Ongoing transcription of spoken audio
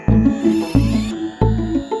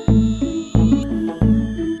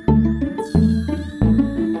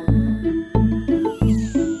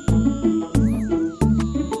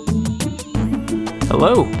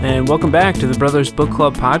welcome back to the Brothers Book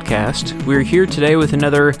Club podcast. We're here today with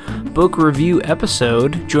another book review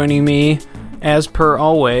episode. Joining me, as per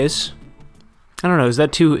always, I don't know, is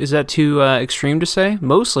that too extreme to say?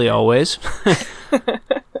 Mostly always.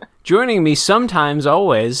 Joining me sometimes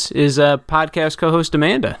always is podcast co-host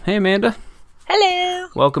Amanda. Hey, Amanda. Hello.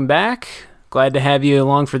 Welcome back. Glad to have you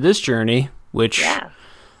along for this journey, which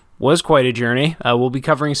was quite a journey. We'll be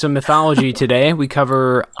covering some mythology today. We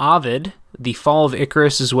cover Ovid. The Fall of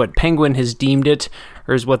Icarus is what Penguin has deemed it,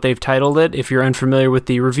 or is what they've titled it. If you're unfamiliar with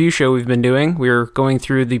the review show we've been doing, we're going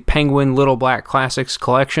through the Penguin Little Black Classics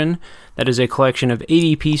collection. That is a collection of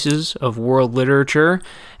 80 pieces of world literature,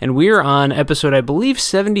 and we're on episode, I believe,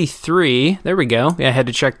 73. There we go. I had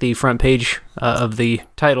to check the front page of the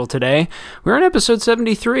title today. We're on episode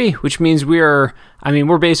 73, which means we're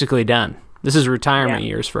basically done. This is retirement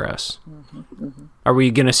years for us. Are we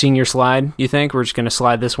going to senior slide, you think? We're just going to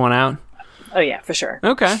slide this one out? Oh, yeah, for sure.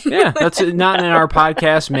 Okay, yeah. That's not in our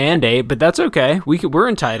podcast mandate, but that's okay. We're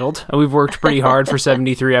entitled. We've worked pretty hard for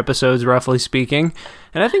 73 episodes, roughly speaking,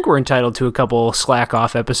 and I think we're entitled to a couple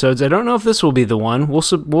slack-off episodes. I don't know if this will be the one.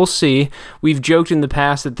 We'll see. We've joked in the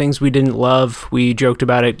past that things we didn't love, we joked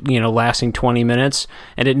about it, lasting 20 minutes,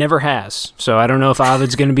 and it never has. So I don't know if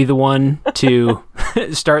Ovid's going to be the one to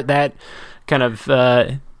start that kind of,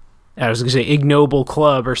 I was going to say ignoble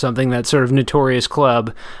club or something, that sort of notorious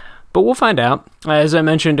club. But we'll find out. As I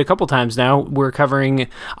mentioned a couple times now, we're covering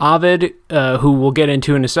Ovid, who we'll get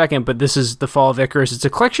into in a second, but this is The Fall of Icarus. It's a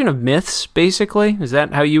collection of myths, basically. Is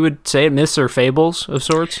that how you would say it? Myths or fables of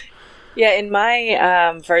sorts? Yeah, in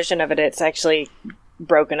my version of it, it's actually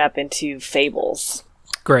broken up into fables.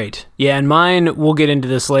 Great. Yeah, and mine, we'll get into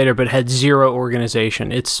this later, but had zero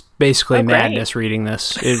organization. It's basically madness reading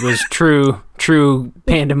this. It was true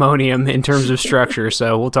pandemonium in terms of structure,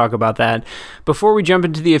 so we'll talk about that. Before we jump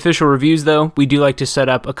into the official reviews, though, we do like to set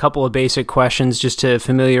up a couple of basic questions just to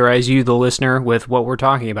familiarize you, the listener, with what we're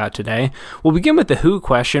talking about today. We'll begin with the who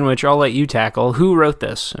question, which I'll let you tackle. Who wrote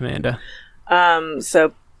this, Amanda?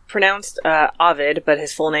 So pronounced Ovid, but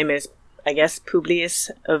his full name is, I guess,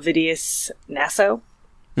 Publius Ovidius Naso.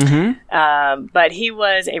 But he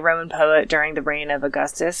was a Roman poet during the reign of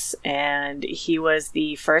Augustus, and he was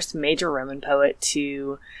the first major Roman poet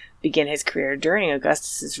to begin his career during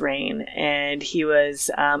Augustus's reign. And he was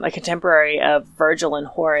a contemporary of Virgil and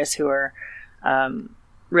Horace, who are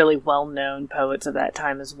really well-known poets of that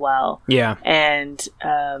time as well. Yeah. And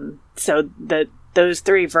so those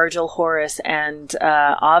three, Virgil, Horace, and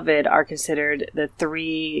Ovid, are considered the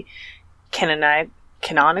three canonical poets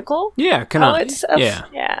canonical.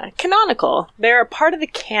 They're a part of the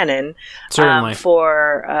canon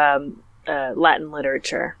for Latin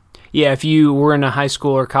literature. Yeah, if you were in a high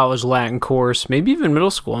school or college Latin course, maybe even middle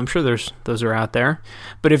school, I'm sure those are out there.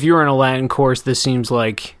 But if you were in a Latin course, this seems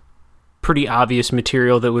like pretty obvious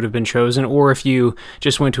material that would have been chosen. Or if you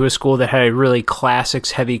just went to a school that had a really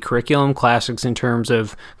classics-heavy curriculum, classics in terms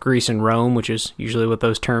of Greece and Rome, which is usually what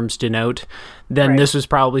those terms denote, then this was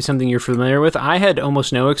probably something you're familiar with. I had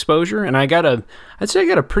almost no exposure, and I'd say I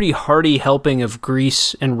got a pretty hearty helping of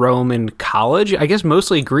Greece and Rome in college. I guess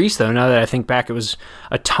mostly Greece, though. Now that I think back, it was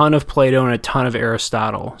a ton of Plato and a ton of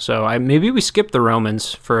Aristotle. So maybe we skipped the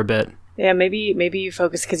Romans for a bit. Yeah, maybe you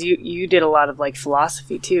focus, because you did a lot of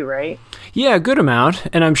philosophy too, right? Yeah, a good amount.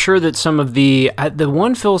 And I'm sure that some of the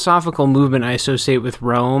one philosophical movement I associate with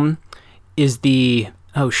Rome is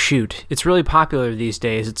it's really popular these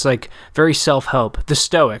days. It's very self-help. The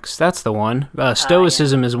Stoics, that's the one.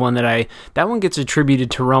 Stoicism is one that one gets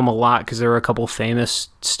attributed to Rome a lot, because there were a couple famous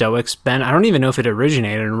Stoics. Ben, I don't even know if it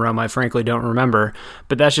originated in Rome. I frankly don't remember.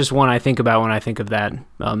 But that's just one I think about when I think of that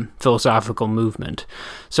philosophical movement.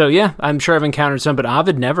 So yeah, I'm sure I've encountered some, but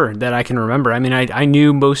Ovid never, that I can remember. I mean, I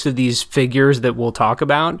knew most of these figures that we'll talk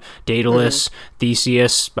about. Daedalus,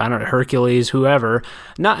 Theseus, I don't know, Hercules, whoever.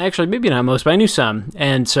 Maybe not most, but I knew some.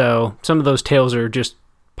 And so some of those tales are just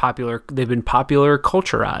popular. They've been popular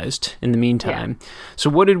culturized in the meantime. Yeah. So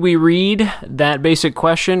what did we read? That basic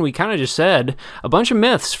question, we kind of just said a bunch of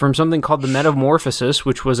myths from something called the Metamorphosis,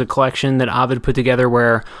 which was a collection that Ovid put together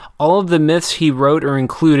where all of the myths he wrote are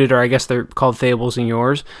included, or I guess they're called fables in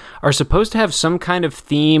yours, are supposed to have some kind of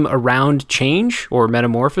theme around change or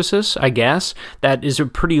metamorphosis, I guess. That is a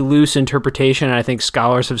pretty loose interpretation, and I think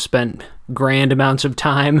scholars have spent grand amounts of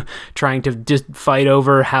time trying to just fight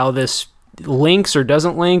over how this links or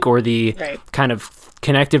doesn't link, or the kind of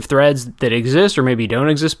connective threads that exist or maybe don't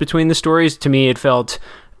exist between the stories. To me, it felt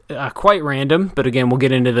quite random, but again, we'll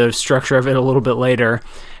get into the structure of it a little bit later.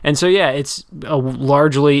 And so, yeah, it's a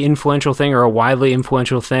largely influential thing or a widely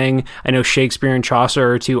influential thing. I know Shakespeare and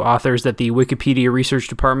Chaucer are two authors that the Wikipedia research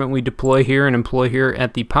department we deploy here and employ here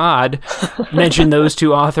at the pod mentioned those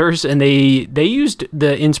two authors, and they used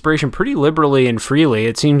the inspiration pretty liberally and freely.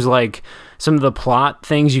 It seems like some of the plot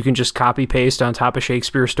things you can just copy paste on top of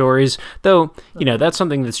Shakespeare stories, though, that's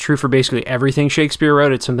something that's true for basically everything Shakespeare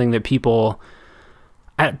wrote. It's something that people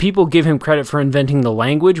give him credit for inventing the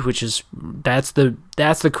language, which is that's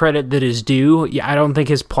the credit that is due. Yeah, I don't think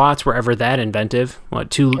his plots were ever that inventive.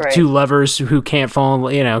 Two lovers who can't fall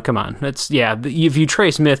in, come on. If you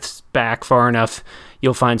trace myths back far enough,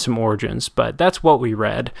 you'll find some origins, but that's what we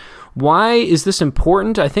read. Why is this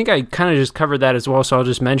important? I think I kind of just covered that as well, so I'll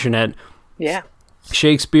just mention it. Yeah.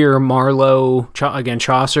 Shakespeare, Marlowe,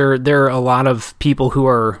 Chaucer, there are a lot of people who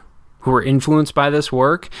are influenced by this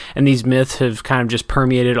work, and these myths have kind of just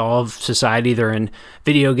permeated all of society. They're in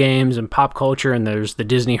video games and pop culture, and there's the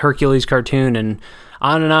Disney Hercules cartoon, and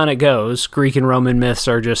on it goes. Greek and Roman myths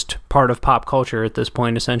are just part of pop culture at this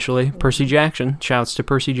point, essentially. Percy Jackson. Shouts to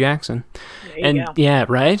Percy Jackson. Yeah,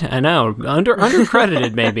 right? I know.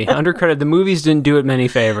 Undercredited, maybe. Undercredited. The movies didn't do it many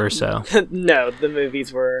favors, so. No, the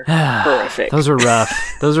movies were horrific. Those were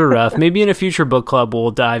rough. Maybe in a future book club we'll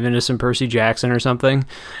dive into some Percy Jackson or something.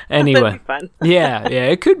 Anyway. That'd be fun. yeah,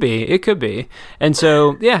 it could be. And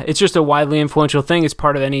so, yeah, it's just a widely influential thing. It's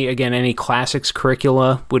part of any classics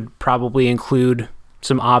curricula would probably include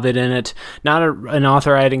some Ovid in it. Not an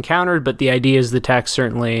author I had encountered, but the ideas, the text,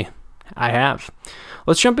 certainly I have.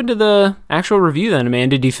 Let's jump into the actual review then,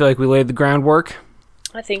 Amanda. Do you feel like we laid the groundwork?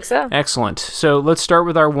 I think so. Excellent. So let's start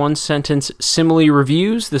with our one-sentence simile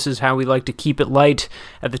reviews. This is how we like to keep it light.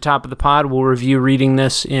 At the top of the pod, we'll review reading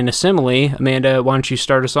this in a simile. Amanda, why don't you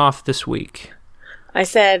start us off this week? I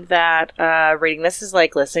said that reading this is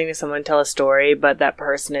like listening to someone tell a story, but that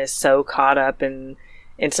person is so caught up in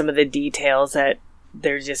some of the details that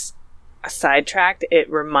they're just sidetracked. It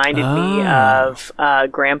reminded me of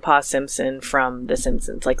Grandpa Simpson from The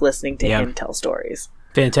Simpsons, like listening to him tell stories.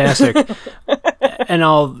 Fantastic. And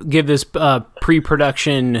I'll give this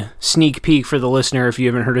pre-production sneak peek for the listener if you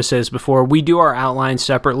haven't heard us say this before. We do our outlines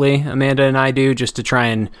separately, Amanda and I do, just to try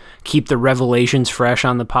and keep the revelations fresh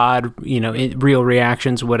on the pod, real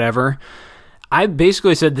reactions, whatever. I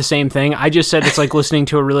basically said the same thing. I just said it's like listening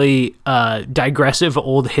to a really digressive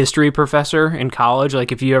old history professor in college.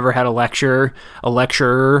 Like if you ever had a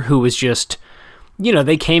lecturer who was just,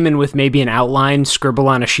 they came in with maybe an outline, scribble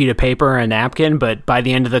on a sheet of paper or a napkin, but by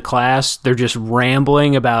the end of the class, they're just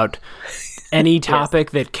rambling about any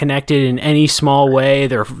topic that connected in any small way.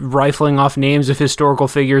 They're rifling off names of historical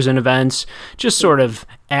figures and events, just sort of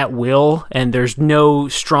at will, and there's no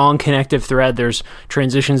strong connective thread. There's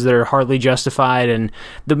transitions that are hardly justified. And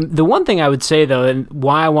the one thing I would say, though, and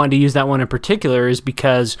why I wanted to use that one in particular, is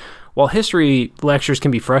because while history lectures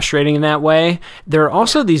can be frustrating in that way, there are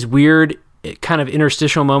also these weird kind of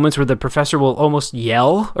interstitial moments where the professor will almost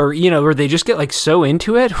yell, or where they just get like so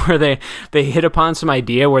into it, where they hit upon some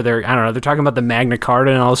idea where they're talking about the Magna Carta,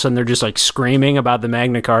 and all of a sudden they're just like screaming about the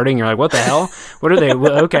Magna Carta, and you're like, what the hell? What are they?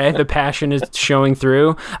 Okay, the passion is showing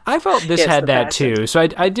through. I felt this had that passion too, so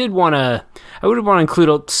I would want to include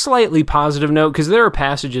a slightly positive note, because there are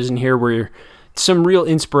passages in here where some real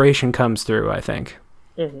inspiration comes through, I think.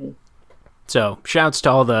 Mm-hmm. So shouts to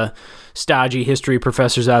all the stodgy history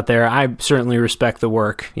professors out there. I certainly respect the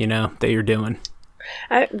work, that you're doing.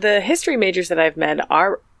 The history majors that I've met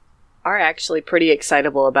are actually pretty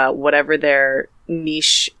excitable about whatever their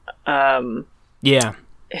niche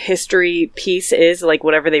history piece is, like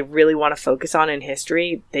whatever they really want to focus on in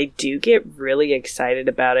history. They do get really excited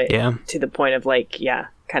about it to the point of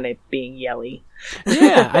kind of being yelly.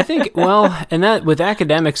 Yeah, I think, and that with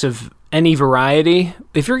academics of any variety,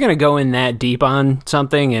 if you're going to go in that deep on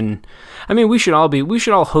something, and I mean, we should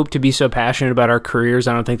all hope to be so passionate about our careers.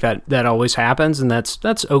 I don't think that always happens, and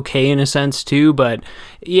that's okay in a sense too. But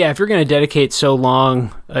yeah, if you're going to dedicate so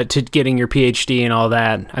long to getting your PhD and all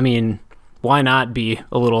that, I mean, why not be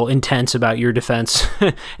a little intense about your defense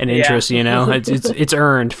and interest? It's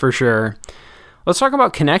earned for sure. Let's talk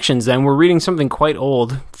about connections then. We're reading something quite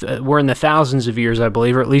old. We're in the thousands of years, I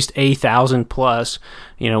believe, or at least 1,000 plus.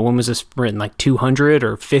 When was this written? Like 200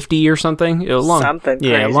 or 50 or something? Something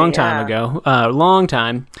crazy. Yeah, a long time ago. Long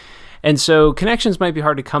time. And so connections might be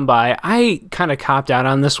hard to come by. I kind of copped out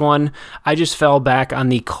on this one. I just fell back on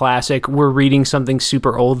the classic, we're reading something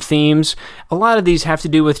super old themes. A lot of these have to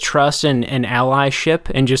do with trust and allyship,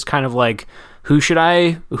 and just kind of like, who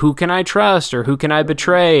can I trust, or who can I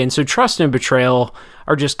betray? And so trust and betrayal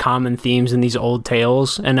are just common themes in these old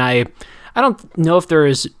tales. And I don't know if there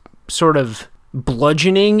is sort of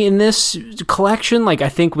bludgeoning in this collection. Like, I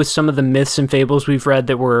think with some of the myths and fables we've read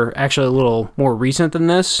that were actually a little more recent than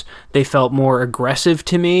this, they felt more aggressive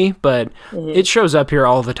to me, but it shows up here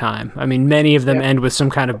all the time. I mean, many of them end with some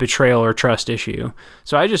kind of betrayal or trust issue.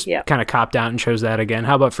 So I just kind of copped out and chose that again.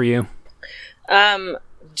 How about for you?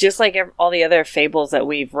 Just like all the other fables that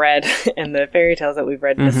we've read and the fairy tales that we've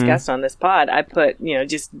read and discussed on this pod, I put,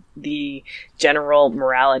 just the general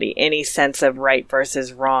morality, any sense of right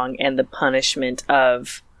versus wrong, and the punishment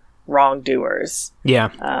of wrongdoers.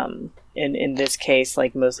 Yeah. In this case,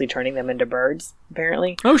 like mostly turning them into birds,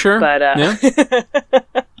 apparently. Oh, sure. But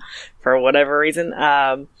for whatever reason.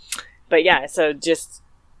 But yeah, so just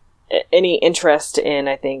any interest in,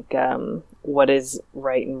 I think, what is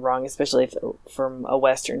right and wrong, especially from a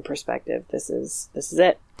Western perspective. This is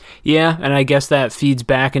it. Yeah, and I guess that feeds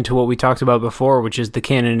back into what we talked about before, which is the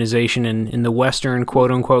canonization in the Western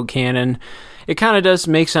quote-unquote canon. It kind of does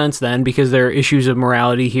make sense then, because there are issues of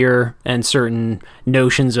morality here and certain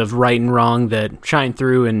notions of right and wrong that shine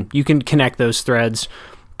through, and you can connect those threads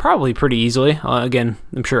probably pretty easily. Again,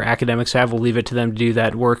 I'm sure academics we'll leave it to them to do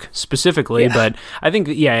that work specifically, but I think,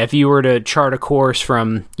 if you were to chart a course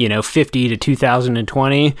from, 50 to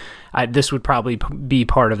 2020, this would probably be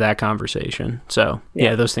part of that conversation. So,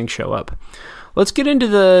 those things show up. Let's get into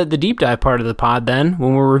the deep dive part of the pod then.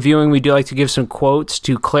 When we're reviewing, we do like to give some quotes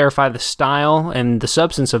to clarify the style and the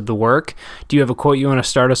substance of the work. Do you have a quote you want to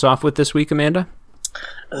start us off with this week, Amanda?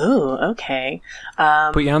 Ooh, okay.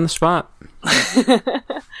 Put you on the spot.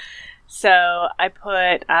 So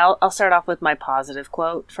I'll start off with my positive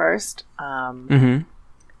quote first.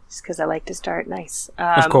 Just because I like to start nice.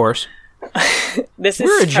 Of course.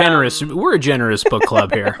 We're a generous book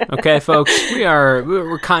club here. Okay, folks?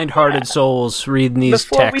 We're kind-hearted souls reading these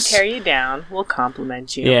Before texts. Before we tear you down, we'll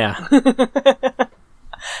compliment you. Yeah.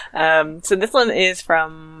 So this one is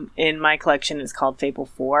in my collection. It's called Fable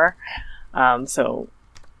 4. So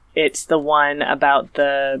it's the one about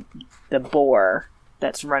the boar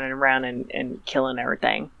that's running around and killing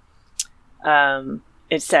everything.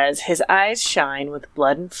 It says, his eyes shine with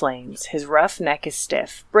blood and flames. His rough neck is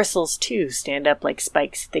stiff. Bristles, too, stand up like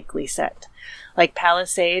spikes thickly set. Like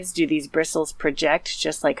palisades do these bristles project,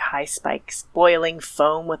 just like high spikes. Boiling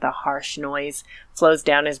foam with a harsh noise flows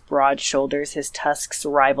down his broad shoulders. His tusks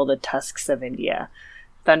rival the tusks of India.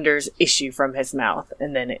 Thunders issue from his mouth.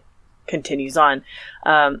 And then it continues on.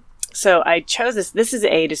 So I chose this. This is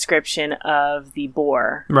a description of the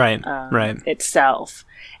boar. Right. Itself.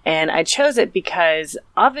 And I chose it because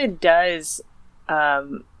Ovid does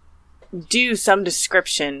do some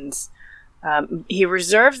descriptions. He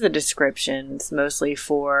reserves the descriptions mostly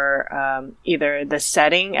for either the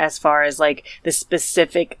setting, as far as like the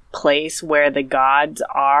specific place where the gods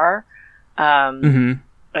are, and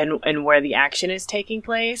where the action is taking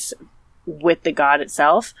place with the god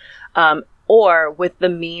itself, or with the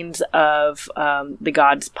means of the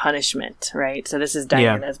god's punishment, right? So this is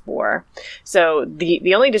Diana's boar. So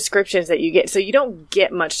the only descriptions that you get, so you don't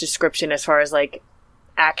get much description as far as like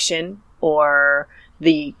action or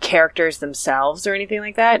the characters themselves or anything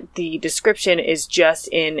like that. The description is just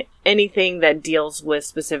in anything that deals with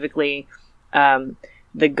specifically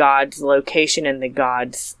the god's location and the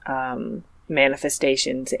god's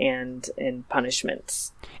manifestations and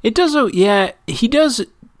punishments. It does, he does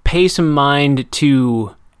pay some mind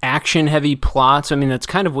to action-heavy plots. I mean, that's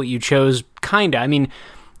kind of what you chose, kinda. I mean,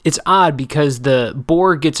 it's odd because the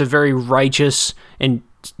boar gets a very righteous and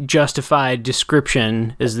justified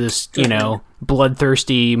description as this,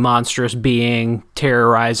 bloodthirsty, monstrous being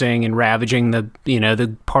terrorizing and ravaging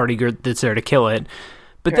the party that's there to kill it.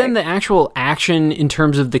 But then the actual action in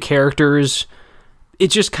terms of the characters, it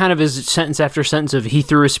just kind of is sentence after sentence of he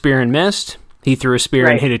threw a spear and missed, he threw a spear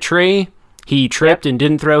and hit a tree, he tripped and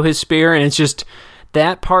didn't throw his spear, and it's just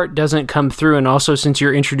that part doesn't come through. And also, since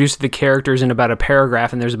you're introduced to the characters in about a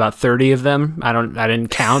paragraph, and there's about 30 of them, I didn't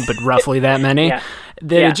count, but roughly that many.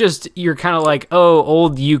 It just, you're kind of like, oh,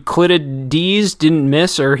 old Euclides didn't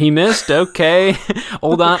miss, or he missed, okay.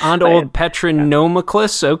 On to old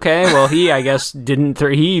Patronomicus, okay. Well, he, I guess, didn't,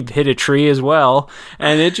 he hit a tree as well.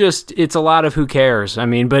 And it's a lot of who cares. I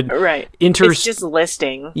mean, but... It's just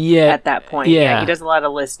listing at that point. Yeah, he does a lot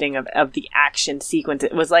of listing of the action sequence.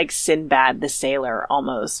 It was like Sinbad the Sailor,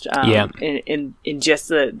 almost. In just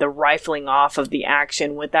the rifling off of the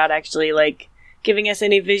action without actually, like, giving us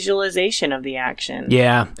any visualization of the action.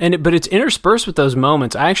 Yeah, but it's interspersed with those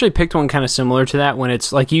moments. I actually picked one kind of similar to that when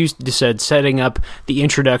it's, like you said, setting up the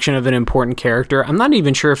introduction of an important character. I'm not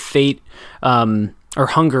even sure if Fate or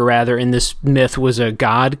Hunger rather, in this myth was a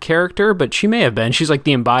god character, but she may have been. She's like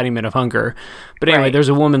the embodiment of hunger. But anyway, Right. there's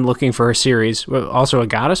a woman looking for her Ceres, well, also a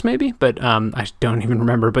goddess maybe, but I don't even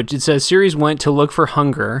remember. But it says Ceres went to look for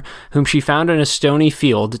Hunger, whom she found in a stony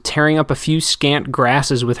field, tearing up a few scant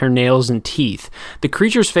grasses with her nails and teeth. The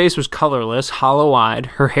creature's face was colorless, hollow-eyed,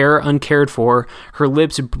 her hair uncared for, her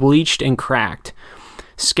lips bleached and cracked.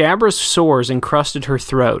 Scabrous sores encrusted her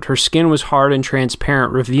throat. Her skin was hard and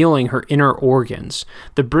transparent, revealing her inner organs.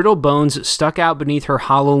 The brittle bones stuck out beneath her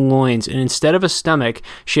hollow loins, and instead of a stomach,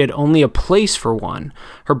 she had only a place for one.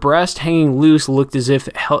 Her breast, hanging loose, looked as if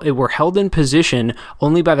it were held in position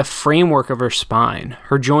only by the framework of her spine.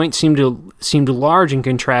 Her joints seemed large in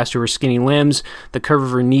contrast to her skinny limbs. The curve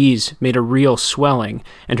of her knees made a real swelling,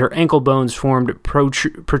 and her ankle bones formed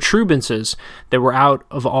protuberances that were out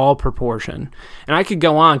of all proportion. And I could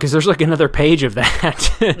go on because there's like another page of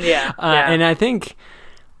that. Yeah. And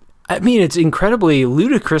I mean, it's incredibly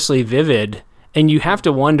ludicrously vivid, and you have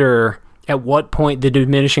to wonder at what point the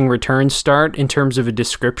diminishing returns start in terms of a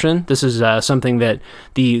description. This is something that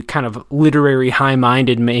the kind of literary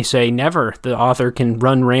high-minded may say never. The author can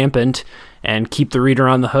run rampant and keep the reader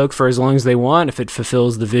on the hook for as long as they want if it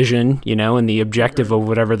fulfills the vision, and the objective of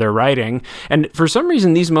whatever they're writing. And for some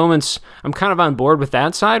reason, these moments, I'm kind of on board with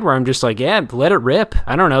that side where I'm just like, yeah, let it rip.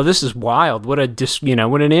 I don't know. This is wild. What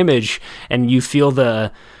an image. And you feel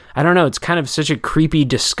I don't know, it's kind of such a creepy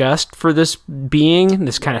disgust for this being,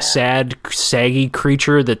 this kind of sad, saggy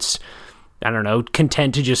creature that's, I don't know,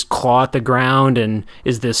 content to just claw at the ground and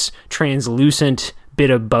is this translucent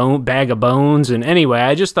bag of bones. And anyway,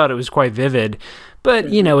 I just thought it was quite vivid. But,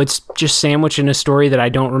 it's just sandwiched in a story that I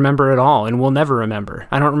don't remember at all and will never remember.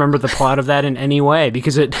 I don't remember the plot of that in any way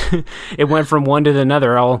because it went from one to the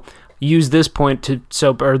other. I'll use this moment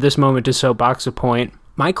to soapbox a point.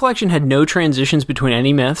 My collection had no transitions between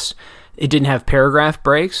any myths. It didn't have paragraph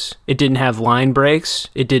breaks. It didn't have line breaks.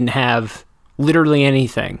 It didn't have literally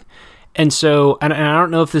anything. And so, and I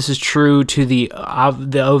don't know if this is true to the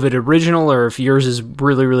Ovid original or if yours is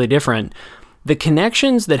really, really different. The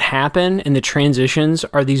connections that happen and the transitions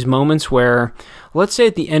are these moments where, let's say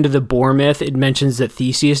at the end of the Boar myth, it mentions that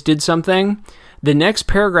Theseus did something. The next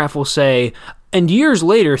paragraph will say, and years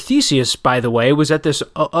later, Theseus, by the way, was at this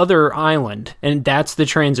other island, and that's the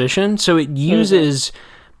transition. So it uses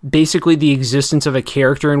basically the existence of a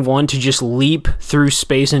character in one to just leap through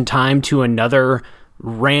space and time to another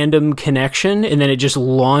random connection, and then it just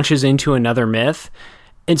launches into another myth.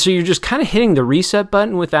 And so you're just kind of hitting the reset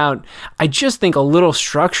button without, I just think a little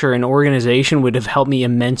structure and organization would have helped me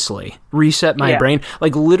immensely. Reset my brain.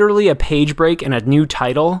 Like literally a page break and a new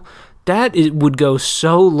title. Would go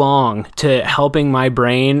so long to helping my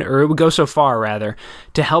brain, or it would go so far rather,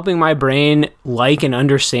 to helping my brain like and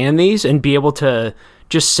understand these and be able to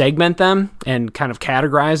just segment them and kind of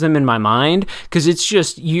categorize them in my mind, because it's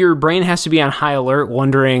just your brain has to be on high alert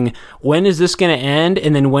wondering, when is this going to end,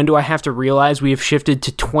 and then when do I have to realize we have shifted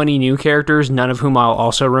to 20 new characters, none of whom I'll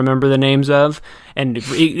also remember the names of, and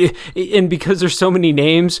because there's so many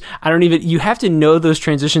names, you have to know those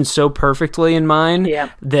transitions so perfectly in mind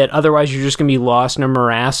that otherwise you're just going to be lost in a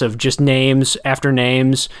morass of just names after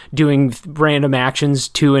names doing random actions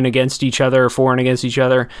to and against each other, for and against each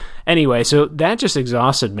other. Anyway, so that just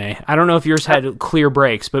exhausted me. I don't know if yours had clear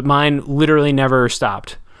breaks, but mine literally never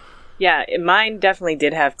stopped. Yeah, mine definitely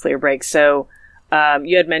did have clear breaks. So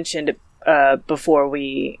you had mentioned before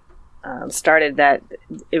we started that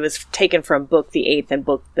it was taken from book the 8th and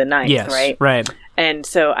book the 9th, yes, right? Right. And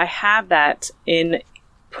so I have that in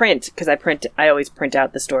print because I always print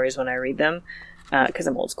out the stories when I read them because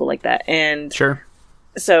I'm old school like that. And sure.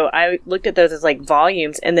 So I looked at those as like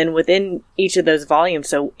volumes, and then within each of those volumes,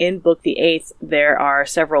 so in book the 8th, there are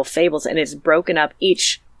several fables, and it's broken up.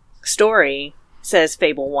 Each story says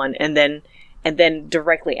Fable 1, and then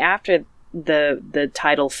directly after the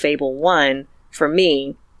title Fable 1, for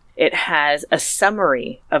me, it has a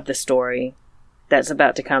summary of the story that's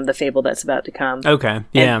about to come, the fable that's about to come. Okay,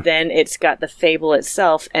 yeah. And then it's got the fable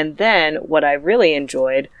itself, and then what I really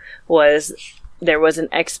enjoyed was there was an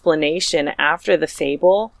explanation after the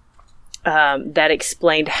fable that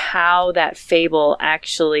explained how that fable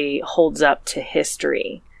actually holds up to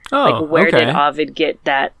history. Oh, like where okay. did Ovid get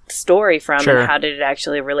that story from, sure. and how did it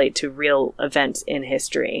actually relate to real events in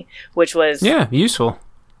history? Which was useful.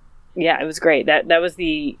 Yeah, it was great. That was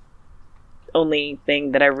the only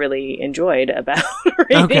thing that I really enjoyed about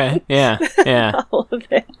reading. Okay, yeah. all of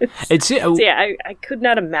it. So I could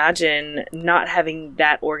not imagine not having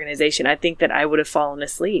that organization. I think that I would have fallen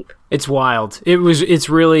asleep. It's wild. It's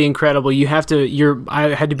really incredible. I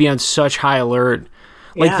had to be on such high alert.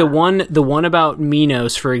 Like the one about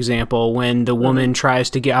Minos, for example, when the woman tries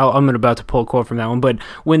to get, I'm about to pull a quote from that one, but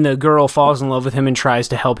when the girl falls in love with him and tries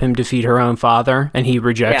to help him defeat her own father and he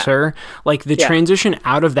rejects her, like the transition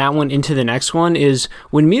out of that one into the next one is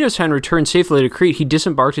when Minos had returned safely to Crete, he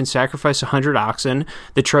disembarked and sacrificed 100 oxen,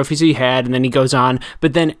 the trophies he had, and then he goes on.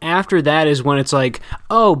 But then after that is when it's like,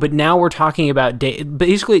 oh, but now we're talking about,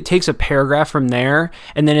 basically it takes a paragraph from there,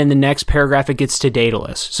 and then in the next paragraph it gets to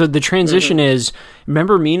Daedalus. So the transition is,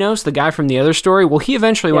 remember Minos, the guy from the other story? Well, he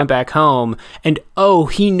eventually went back home, and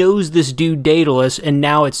he knows this dude Daedalus, and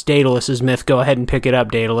now it's Daedalus's myth. Go ahead and pick it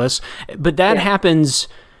up, Daedalus. But that happens,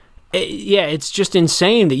 it's just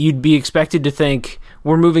insane that you'd be expected to think,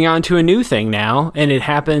 we're moving on to a new thing now, and it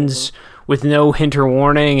happens with no hint or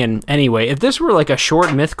warning. And anyway, if this were like a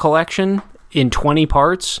short myth collection in 20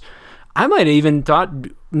 parts, I might have even thought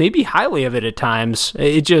maybe highly of it at times.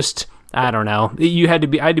 It just, I don't know. I had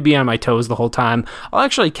to be on my toes the whole time. I'll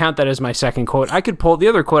actually count that as my second quote. I could pull the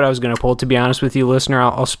other quote I was going to pull, to be honest with you, listener.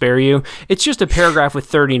 I'll spare you. It's just a paragraph with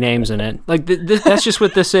 30 names in it. Like that's just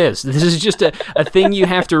what this is. This is just a thing you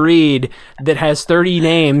have to read that has 30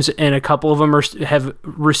 names, and a couple of them have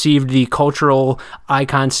received the cultural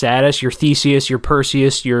icon status. Your Theseus, your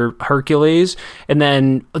Perseus, your Hercules, and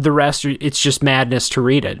then the rest. It's just madness to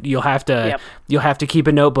read it. You'll have to keep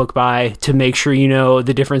a notebook to make sure you know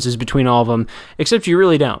the differences between all of them, except you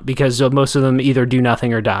really don't, because most of them either do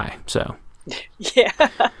nothing or die. So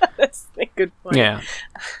that's a good point.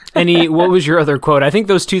 What was your other quote? I think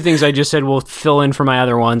those two things I just said will fill in for my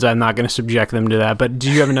other ones. I'm not going to subject them to that, but do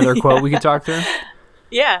you have another quote we could talk through?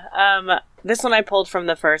 This one I pulled from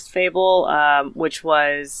the first fable, which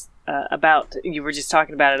was about, you were just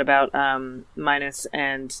talking about it, about Minos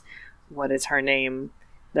and what is her name,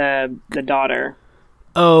 the daughter.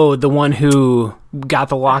 Oh, the one who got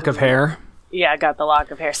the lock of hair? Yeah, got the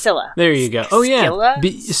lock of hair. Scylla. There you go. Oh, yeah.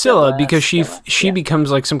 Scylla, because she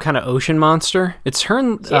becomes like some kind of ocean monster. It's her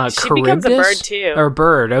and Charybdis? She becomes a bird, too. Or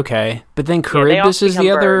bird, okay. But then Charybdis is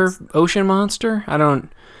the other ocean monster?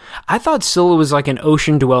 I thought Scylla was like an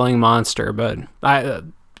ocean-dwelling monster, but I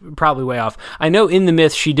probably way off. I know in the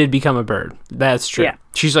myth she did become a bird. That's true. Yeah.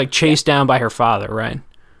 She's like chased down by her father, right?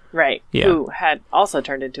 Right. Yeah. Who had also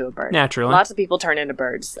turned into a bird. Naturally. Lots of people turn into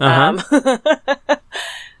birds.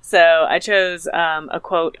 So I chose a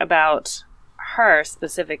quote about her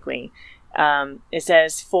specifically. It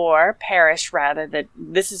says, "For perish rather that..."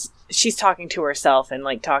 She's talking to herself and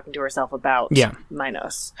like talking to herself about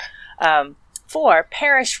Minos. "For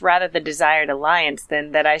perish rather the desired alliance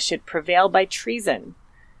than that I should prevail by treason."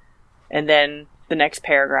 And then the next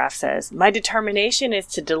paragraph says, "My determination is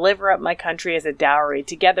to deliver up my country as a dowry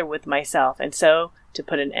together with myself, and so to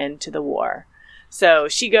put an end to the war." So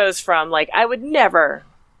she goes from like, I would never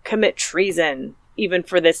commit treason even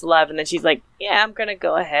for this love, and then she's like, yeah, I'm gonna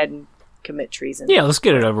go ahead and commit treason. Yeah, let's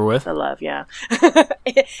get it over with. The love, yeah.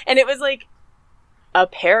 And it was like a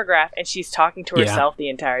paragraph, and she's talking to herself the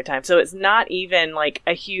entire time. So it's not even like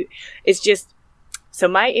a huge... It's just... So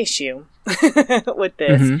my issue with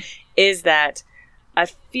this is that I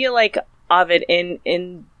feel like Ovid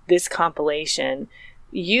in this compilation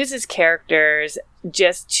uses characters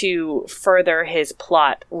just to further his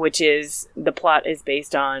plot, which is the plot is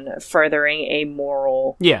based on furthering a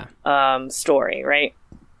moral story, right?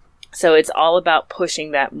 So it's all about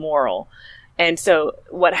pushing that moral. And so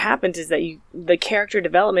what happens is that the character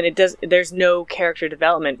development, there's no character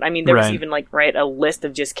development. I mean, there was even a list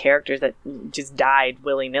of just characters that just died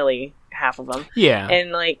willy-nilly, half of them. Yeah.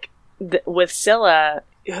 And with Scylla,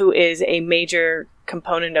 who is a major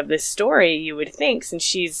component of this story, you would think, since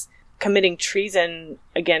she's committing treason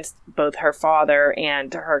against both her father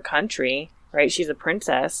and her country, right? She's a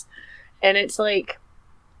princess. And it's like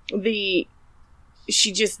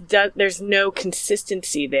she just does, there's no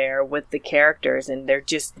consistency there with the characters, and they're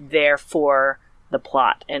just there for the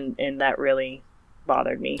plot, and that really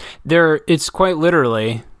bothered me. It's quite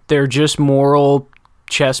literally, they're just moral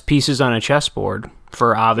chess pieces on a chessboard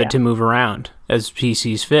for Ovid to move around as he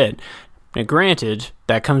sees fit. Now, granted,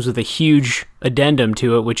 that comes with a huge addendum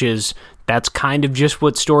to it, which is that's kind of just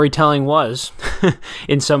what storytelling was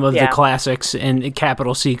in some of the classics and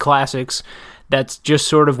capital C classics. That's just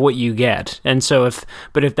sort of what you get. And so if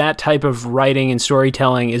that type of writing and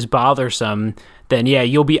storytelling is bothersome, then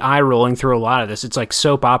you'll be eye rolling through a lot of this. It's like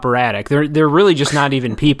soap operatic. They're really just not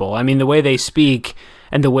even people. I mean, the way they speak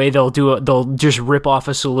and the way they'll just rip off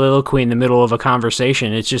a soliloquy in the middle of a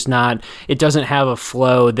conversation. It's just not, it doesn't have a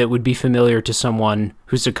flow that would be familiar to someone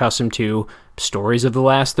who's accustomed to stories of the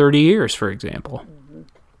last 30 years, for example.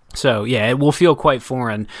 So, yeah, it will feel quite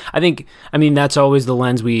foreign. I mean, that's always the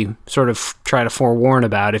lens we sort of try to forewarn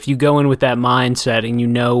about. If you go in with that mindset and you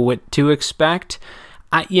know what to expect,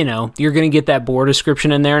 you're going to get that boar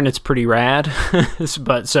description in there, and it's pretty rad.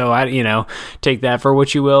 But so take that for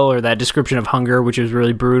what you will, or that description of hunger, which is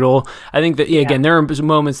really brutal. I think that, again, there are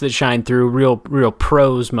moments that shine through, real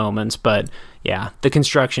prose moments, but yeah, the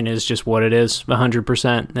construction is just what it is,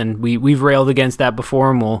 100%. And we've railed against that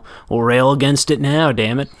before, and we'll rail against it now,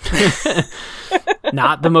 damn it.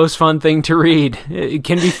 Not the most fun thing to read. It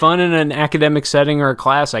can be fun in an academic setting or a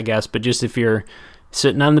class, I guess, but just if you're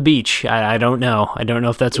sitting on the beach, I don't know. I don't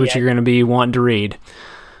know if that's what you're going to be wanting to read.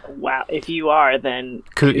 Wow, if you are, then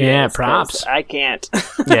props. I can't.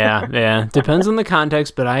 yeah. Depends on the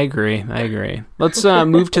context, but I agree. Let's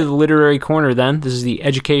move to the literary corner then. This is the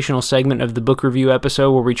educational segment of the book review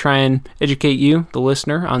episode where we try and educate you, the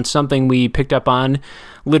listener, on something we picked up on,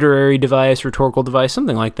 literary device, rhetorical device,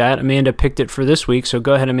 something like that. Amanda picked it for this week, so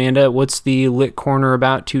go ahead, Amanda. What's the lit corner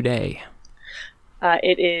about today?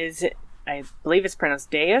 It is, I believe it's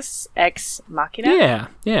pronounced Deus Ex Machina.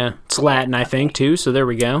 Yeah. It's Latin, I think, too, so there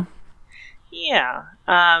we go. Yeah.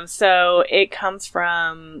 So it comes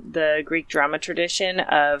from the Greek drama tradition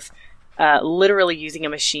of literally using a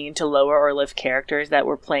machine to lower or lift characters that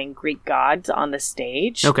were playing Greek gods on the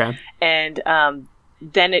stage. Okay. And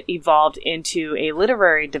then it evolved into a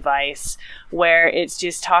literary device where it's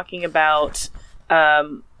just talking about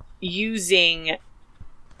using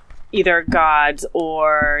either gods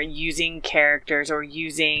or using characters or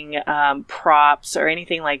using props or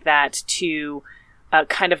anything like that to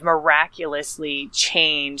kind of miraculously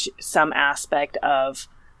change some aspect of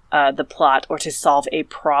the plot or to solve a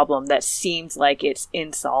problem that seems like it's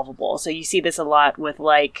insolvable. So you see this a lot with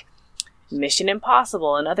like Mission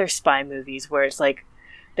Impossible and other spy movies where it's like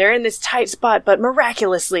they're in this tight spot, but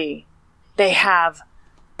miraculously they have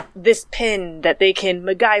this pin that they can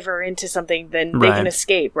MacGyver into something, then they can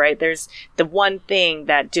escape, right? There's the one thing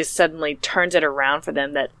that just suddenly turns it around for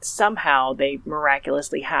them that somehow they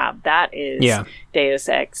miraculously have. That is Deus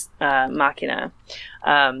Ex Machina.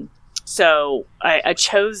 So I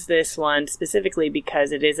chose this one specifically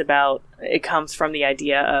because it comes from the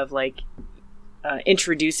idea of like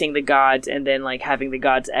introducing the gods and then like having the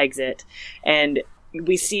gods exit. And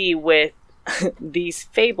we see with these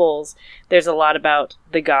fables, there's a lot about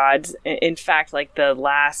the gods. In fact, like the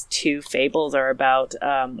last two fables are about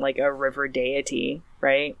like a river deity,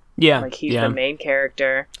 right? Yeah. Like he's the main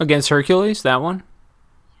character. Against Hercules, that one?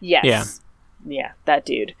 Yes. Yeah, that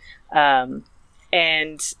dude. And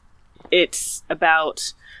it's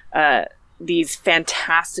about these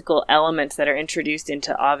fantastical elements that are introduced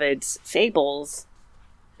into Ovid's fables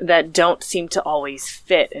that don't seem to always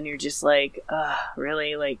fit. And you're just like,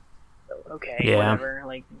 really? Like, okay, whatever.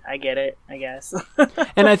 Like, I get it, I guess.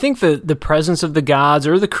 And I think the presence of the gods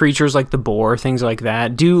or the creatures like the boar, things like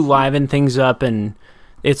that, do liven things up, and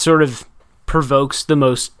it sort of provokes the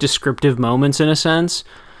most descriptive moments in a sense.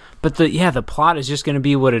 But the plot is just going to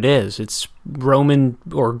be what it is. It's Roman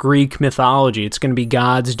or Greek mythology. It's going to be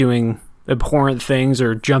gods doing abhorrent things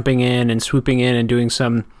or jumping in and swooping in and doing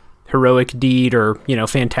some heroic deed or,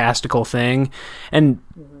 fantastical thing. And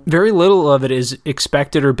very little of it is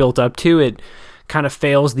expected or built up to. It kind of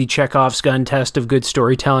fails the Chekhov's gun test of good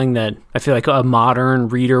storytelling that I feel like a modern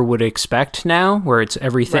reader would expect now, where it's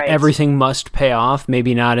everything must pay off,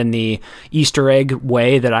 maybe not in the Easter egg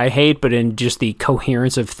way that I hate, but in just the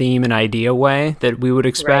coherence of theme and idea way that we would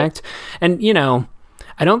expect. Right. And,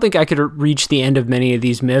 I don't think I could reach the end of many of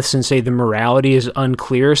these myths and say the morality is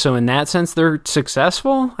unclear. So in that sense, they're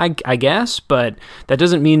successful, I guess, but that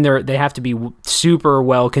doesn't mean they have to be super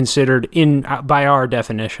well considered by our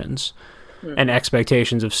definitions and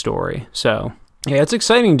expectations of story. So yeah, it's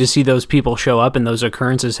exciting to see those people show up and those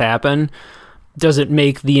occurrences happen. Does it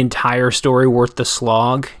make the entire story worth the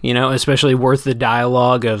slog? Especially worth the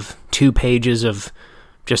dialogue of 2 pages of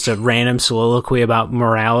just a random soliloquy about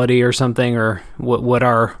morality or something, or what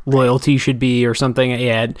our loyalty should be or something.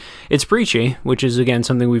 Yeah, it's preachy, which is, again,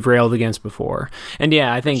 something we've railed against before. And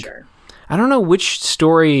yeah, I think, I don't know which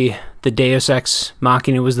story the Deus Ex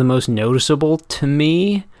Machina was the most noticeable to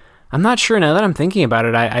me. I'm not sure now that I'm thinking about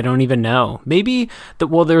it. I don't even know. Maybe,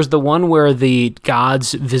 there's the one where the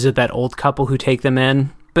gods visit that old couple who take them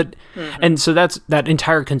in. But and so that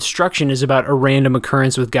entire construction is about a random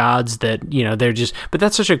occurrence with gods that they're just. But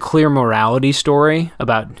that's such a clear morality story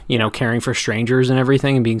about caring for strangers and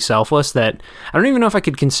everything and being selfless that I don't even know if I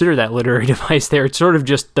could consider that literary device there. It's sort of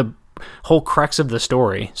just the whole crux of the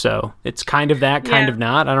story. So it's kind of that, kind of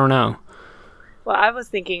not. I don't know. Well, I was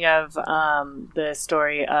thinking of the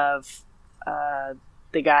story of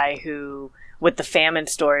the guy who with the famine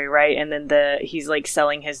story, right? And then he's like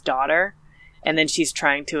selling his daughter, and then she's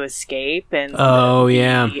trying to escape, and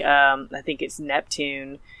I think it's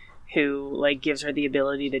Neptune who like gives her the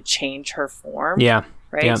ability to change her form. Yeah.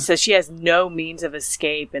 Right? Yeah. So she has no means of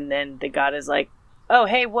escape, and then the god is like, "Oh,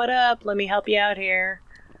 hey, what up? Let me help you out here."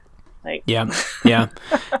 Like, yeah.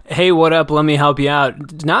 Hey, what up? Let me help you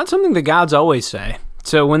out. Not something the gods always say.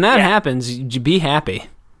 So when that happens, you be happy.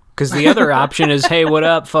 Because the other option is, hey, what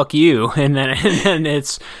up? Fuck you. And then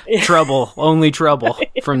it's trouble, only trouble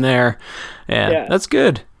from there. Yeah, that's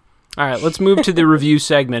good. All right, let's move to the review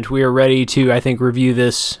segment. We are ready to, I think, review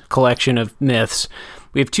this collection of myths.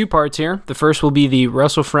 We have 2 parts here. The first will be the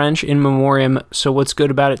Russell French In Memoriam So What's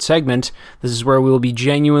Good About It segment. This is where we will be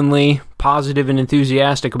genuinely positive and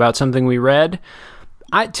enthusiastic about something we read.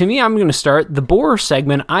 To me, I'm going to start. The Boar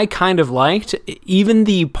segment I kind of liked. Even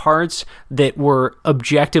the parts that were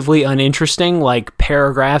objectively uninteresting, like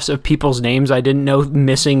paragraphs of people's names I didn't know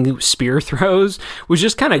missing spear throws, was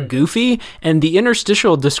just kind of goofy. And the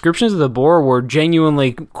interstitial descriptions of the Boar were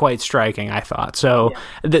genuinely quite striking, I thought. So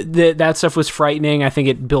that stuff was frightening. I think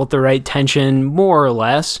it built the right tension, more or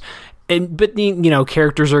less. But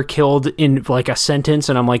characters are killed in like a sentence,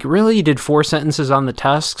 and I'm like, really? You did 4 sentences on the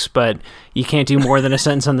tusks, but you can't do more than a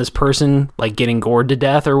sentence on this person, like getting gored to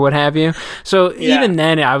death or what have you. So even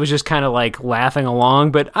then, I was just kind of like laughing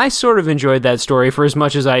along, but I sort of enjoyed that story for as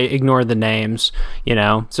much as I ignored the names,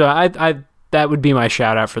 So I that would be my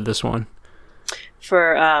shout out for this one.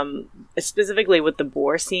 For specifically with the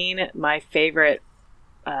Boar scene, my favorite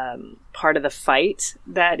part of the fight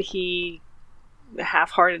that he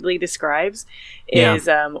half-heartedly describes is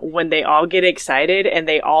when they all get excited and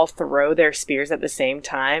they all throw their spears at the same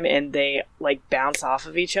time and they like bounce off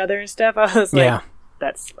of each other and stuff. I was like,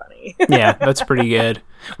 that's funny. Yeah, that's pretty good.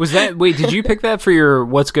 Wait, did you pick that for your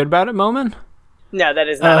what's good about it moment? No, that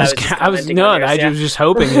is not. I was just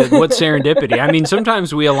hoping that what serendipity. I mean,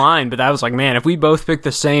 sometimes we align, but I was like, man, if we both picked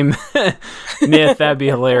the same myth, that'd be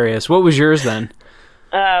hilarious. What was yours then?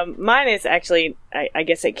 Mine is actually, I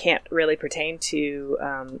guess it can't really pertain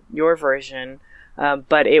to your version,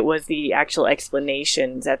 but it was the actual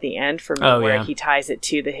explanations at the end for me where he ties it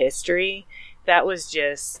to the history. That was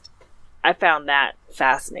just, I found that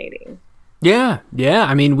fascinating. Yeah.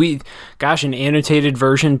 I mean, an annotated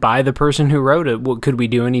version by the person who wrote it. What could we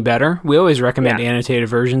do any better? We always recommend annotated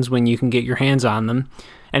versions when you can get your hands on them.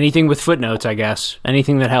 Anything with footnotes, I guess.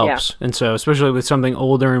 Anything that helps. Yeah. And so, especially with something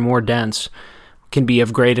older and more dense, can be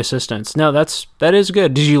of great assistance. No, that is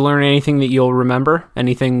good. Did you learn anything that you'll remember?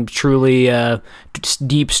 Anything truly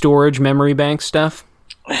deep storage memory bank stuff?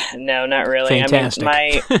 No, not really. Fantastic.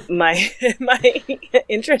 I mean, my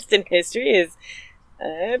interest in history is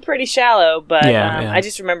pretty shallow, but I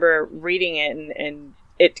just remember reading it and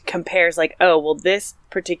it compares like, oh, well, this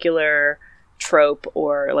particular trope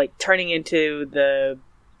or like turning into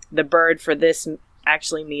the bird for this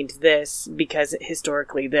actually means this because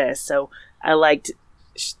historically this. So I liked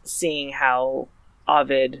seeing how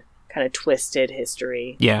Ovid kind of twisted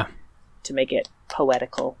history to make it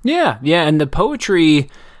poetical. Yeah, and the poetry,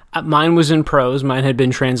 mine was in prose. Mine had been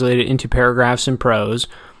translated into paragraphs in prose.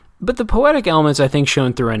 But the poetic elements, I think,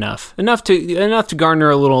 shone through enough to garner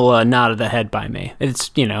a little nod of the head by me. It's,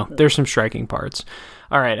 there's some striking parts.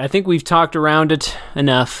 All right, I think we've talked around it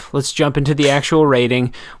enough. Let's jump into the actual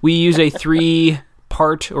rating. We use a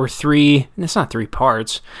 3-part or 3... It's not 3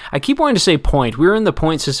 parts. I keep wanting to say point. We were in the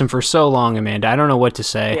point system for so long, Amanda. I don't know what to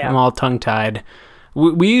say. Yeah. I'm all tongue-tied.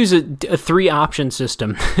 We use a 3-option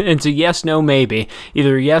system. It's a yes, no, maybe.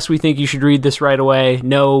 Either yes, we think you should read this right away.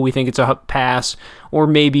 No, we think it's a pass. Or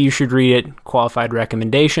maybe you should read it. Qualified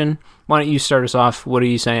recommendation. Why don't you start us off? What are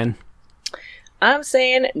you saying? I'm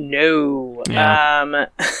saying no. Yeah.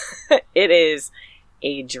 It is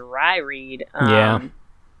a dry read.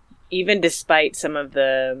 Even despite some of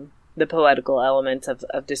the poetical elements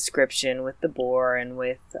of description with the boar and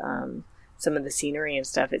with some of the scenery and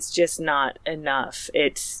stuff, it's just not enough.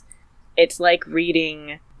 It's like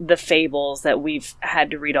reading the fables that we've had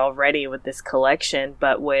to read already with this collection,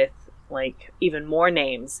 but with like even more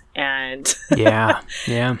names and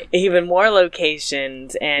even more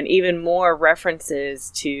locations and even more references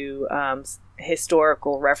to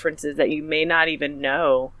historical references that you may not even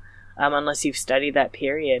know unless you've studied that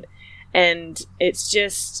period. And it's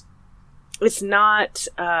not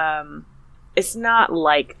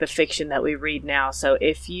like the fiction that we read now. So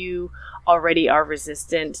if you already are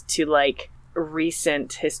resistant to like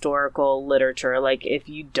recent historical literature, like if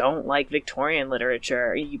you don't like Victorian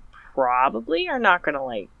literature, you probably are not going to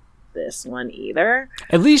like this one either.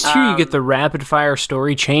 At least here you get the rapid fire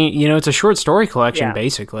story chain. You know, it's a short story collection, Yeah.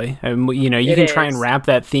 basically. And, you know, you It can try is. and wrap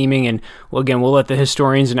that theming, and well, again, we'll let the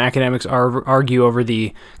historians and academics argue over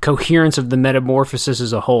the coherence of the metamorphosis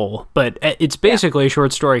as a whole. But it's basically a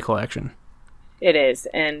short story collection. It is,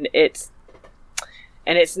 and it's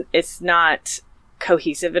not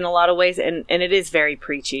cohesive in a lot of ways, and it is very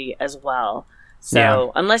preachy as well.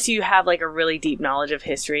 So unless you have like a really deep knowledge of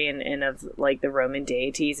history and of like the Roman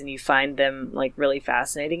deities, and you find them like really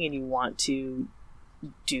fascinating, and you want to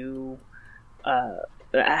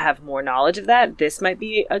have more knowledge of that, this might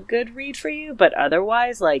be a good read for you. But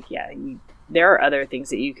otherwise, like, there are other things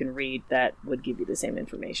that you can read that would give you the same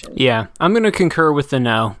information. Yeah, I'm going to concur with the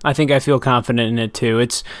no. I think I feel confident in it too.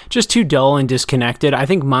 It's just too dull and disconnected. I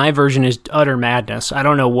think my version is utter madness. I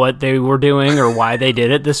don't know what they were doing or why they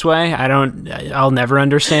did it this way. I'll never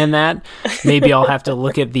understand that. Maybe I'll have to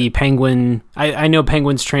look at the Penguin. I know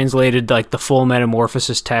Penguin's translated like the full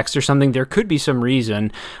Metamorphosis text or something. There could be some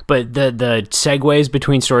reason, but the segues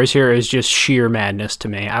between stories here is just sheer madness to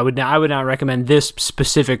me. I would not recommend this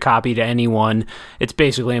specific copy to anyone. It's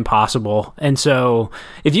basically impossible. And so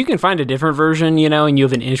if you can find a different version, you know, and you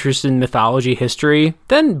have an interest in mythology history,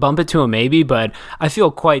 then bump it to a maybe. But I feel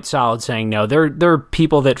quite solid saying no. There are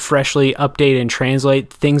people that freshly update and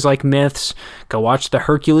translate things like myths. Go watch the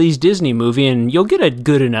Hercules Disney movie and you'll get a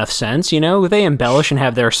good enough sense, you know. They embellish and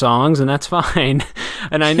have their songs, and that's fine.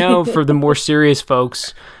 And I know for the more serious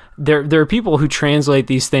folks, there are people who translate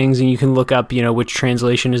these things, and you can look up, you know, which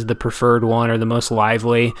translation is the preferred one or the most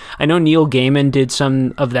lively. I know Neil Gaiman did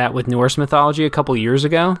some of that with Norse mythology a couple years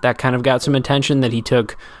ago. That kind of got some attention, that he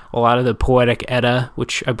took a lot of the Poetic Edda,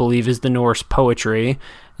 which I believe is the Norse poetry,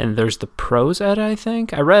 and there's the Prose Edda, I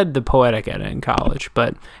think. I read the Poetic Edda in college,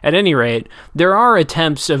 but at any rate, there are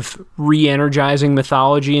attempts of re-energizing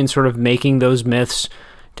mythology and sort of making those myths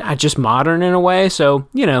just modern in a way. So,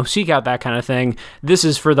 you know, seek out that kind of thing. This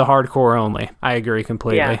is for the hardcore only. I agree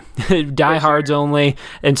completely. Yeah, diehards only.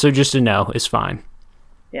 And so just a no is fine.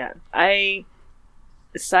 Yeah.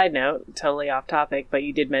 Side note, totally off topic, but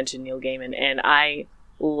you did mention Neil Gaiman, and I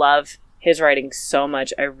love his writing so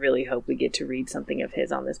much. I really hope we get to read something of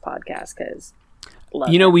his on this podcast, because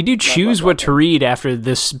you know, we do choose what to read after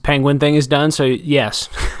this Penguin thing is done, so yes,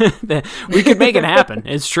 we could make it happen.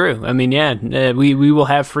 It's true. I mean, yeah, we will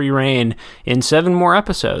have free reign in 7 more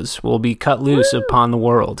episodes. We'll be cut loose upon the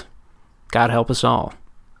world. God help us all.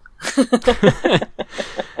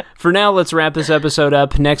 For now, let's wrap this episode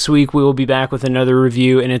up. Next week, we will be back with another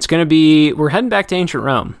review, and it's going to be, we're heading back to ancient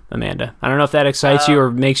Rome, Amanda. I don't know if that excites you or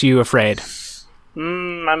makes you afraid.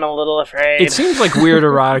 I'm a little afraid. It seems like weird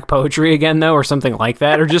erotic poetry again, though, or something like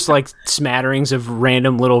that, or just like smatterings of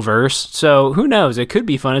random little verse. So who knows? It could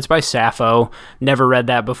be fun. It's by Sappho. Never read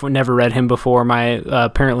that before. Never read him before.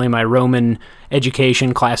 Apparently my Roman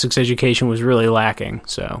education, classics education, was really lacking.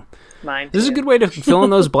 So this is a good way to fill in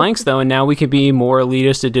those blanks, though, and now we can be more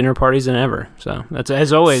elitist at dinner parties than ever. So that's,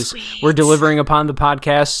 as always, Sweet. We're delivering upon the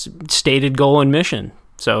podcast's stated goal and mission.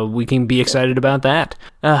 So we can be excited about that.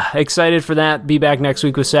 Excited for that. Be back next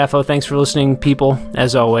week with Sappho. Thanks for listening, people,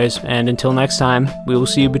 as always. And until next time, we will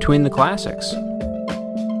see you between the classics.